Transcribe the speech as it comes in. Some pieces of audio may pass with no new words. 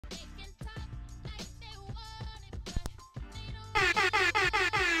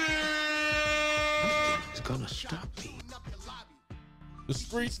gonna stop me? The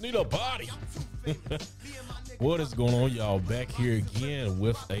streets need a body. What is going on, y'all? Back here again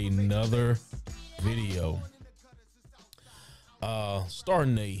with another video.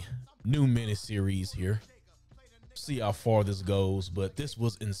 Starting a new mini series here. See how far this goes, but this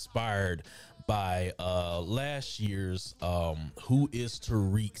was inspired by last year's Who is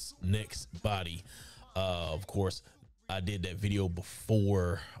Tariq's Next Body. Of course, I did that video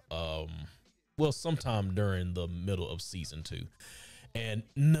before, well, sometime during the middle of season 2. And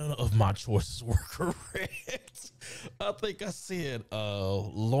none of my choices were correct. I think I said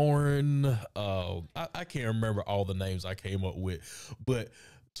Lauren. I can't remember all the names I came up with, but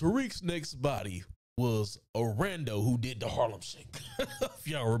Tariq's next body was a rando who did the Harlem Shake. If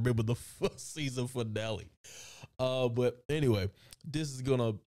y'all remember the season finale. But anyway, this is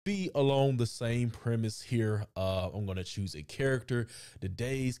gonna be along the same premise here. I'm gonna choose a character.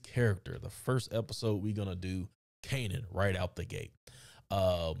 Today's character, the first episode, we're gonna do Kanan right out the gate.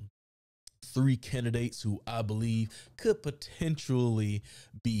 3 candidates who I believe could potentially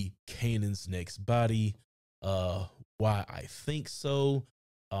be Kanan's next body. Why I think so.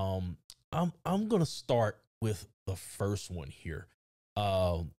 I'm gonna start with the first one here,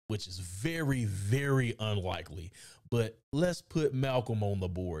 which is very, very unlikely. But let's put Malcolm on the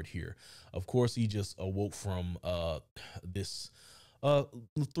board here. Of course, he just awoke from this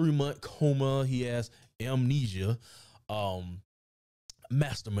 3-month coma. He has amnesia.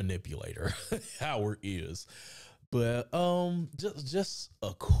 Master manipulator, Howard is. But just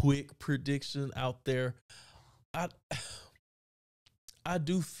a quick prediction out there. I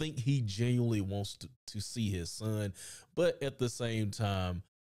do think he genuinely wants to see his son, but at the same time,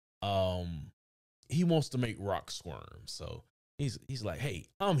 he wants to make Rock squirm. So he's like, hey,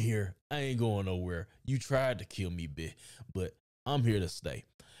 I'm here. I ain't going nowhere. You tried to kill me, but I'm here to stay.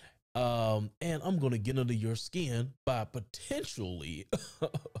 And I'm going to get under your skin by potentially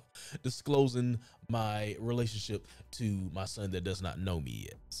disclosing my relationship to my son that does not know me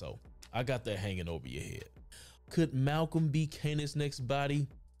yet. So I got that hanging over your head. Could Malcolm be Kanan's next body?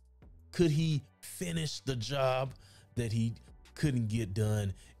 Could he finish the job that he couldn't get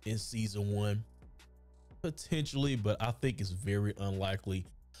done in season 1? Potentially, but I think it's very unlikely.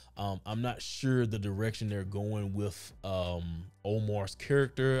 I'm not sure the direction they're going with Omar's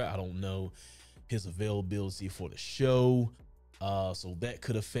character. I don't know his availability for the show, so that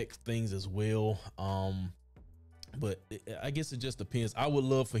could affect things as well. But I guess it just depends. I would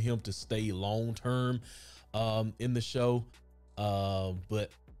love for him to stay long term in the show,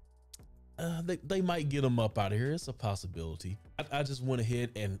 but they might get him up out of here. It's a possibility. I just went ahead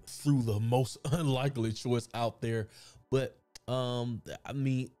and threw the most unlikely choice out there, but I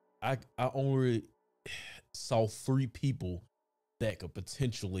mean, I only saw 3 people that could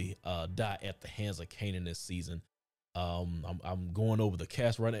potentially die at the hands of Kanan this season. I'm going over the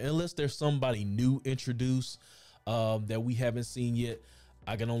cast right now. Unless there's somebody new introduced that we haven't seen yet,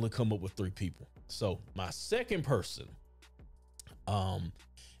 I can only come up with 3 people. So my second person, and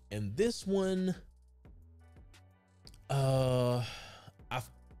this one, I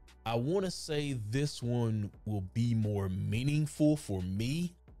want to say this one will be more meaningful for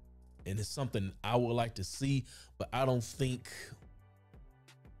me, and it's something I would like to see, but I don't think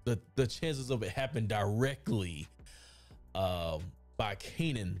the chances of it happen directly by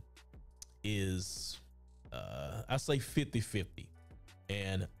Kanan is, I say 50-50,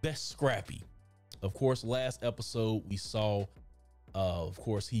 and that's Scrappy. Of course, last episode we saw, of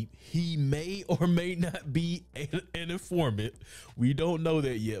course, he may or may not be an informant. We don't know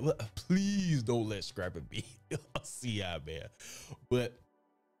that yet. Please don't let Scrappy be a CI man. But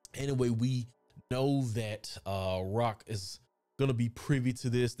anyway, we know that Rock is gonna be privy to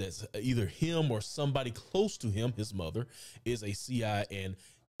this. That's either him or somebody close to him. His mother is a CI, and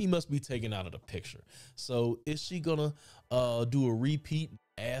he must be taken out of the picture. So is she gonna do a repeat,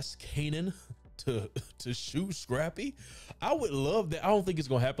 ask Kanan to shoot Scrappy? I would love that. I don't think it's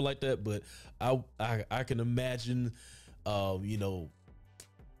gonna happen like that, but I can imagine, you know,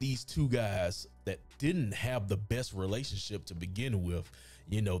 these 2 guys that didn't have the best relationship to begin with,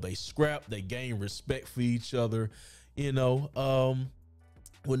 you know, they scrap, they gain respect for each other. You know,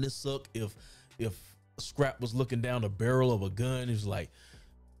 wouldn't it suck if Scrap was looking down the barrel of a gun, he was like,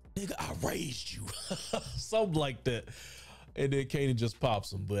 nigga, I raised you, something like that, and then Kanan just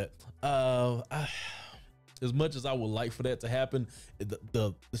pops him. But as much as I would like for that to happen,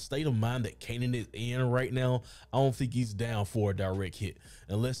 the state of mind that Kanan is in right now, I don't think he's down for a direct hit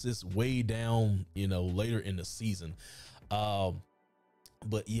unless it's way down, you know, later in the season.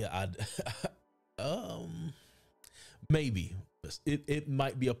 But yeah, maybe honest. It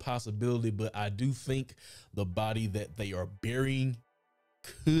might be a possibility, but I do think the body that they are burying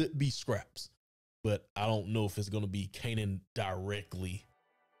could be Scraps. But I don't know if it's going to be Kanan directly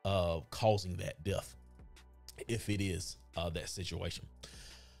causing that death, if it is that situation.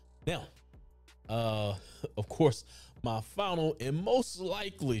 Now, of course, my final and most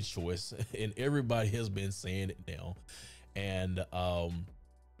likely choice, and everybody has been saying it now, and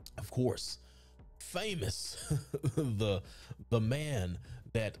of course, famous, the man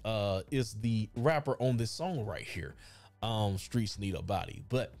that is the rapper on this song right here, Streets Need a Body.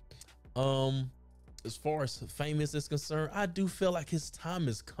 But as far as famous is concerned, I do feel like his time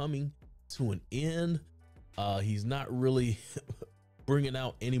is coming to an end. He's not really bringing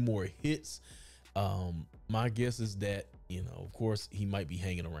out any more hits. My guess is that, you know, of course, he might be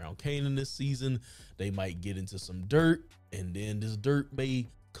hanging around Kanan this season. They might get into some dirt, and then this dirt may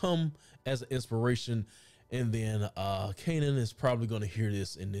come as an inspiration. And then Kanan is probably going to hear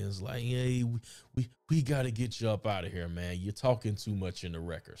this, and then it's like, hey, we got to get you up out of here, man. You're talking too much in the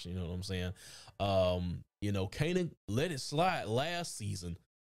records. You know what I'm saying? You know, Kanan let it slide last season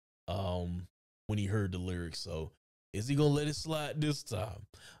when he heard the lyrics. So is he going to let it slide this time?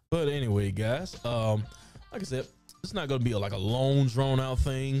 But anyway, guys, like I said, it's not going to be like a long drawn out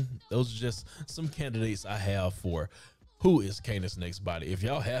thing. Those are just some candidates I have for who is Kanan's next body. If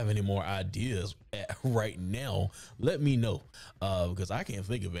y'all have any more ideas right now, let me know, because I can't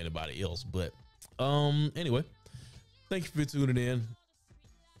think of anybody else. But anyway, thank you for tuning in.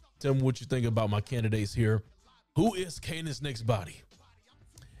 Tell me what you think about my candidates here. Who is Kanan's next body?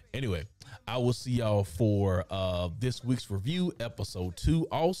 Anyway, I will see y'all for this week's review, episode 2.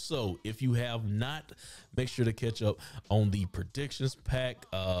 Also, if you have not, make sure to catch up on the predictions pack,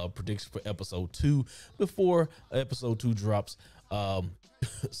 predictions for episode 2 before episode 2 drops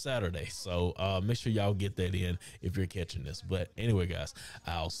Saturday. So make sure y'all get that in if you're catching this. But anyway, guys,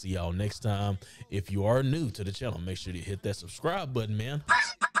 I'll see y'all next time. If you are new to the channel, make sure to hit that subscribe button, man.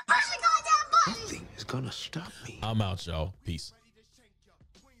 Nothing is gonna stop me. I'm out, y'all. Peace.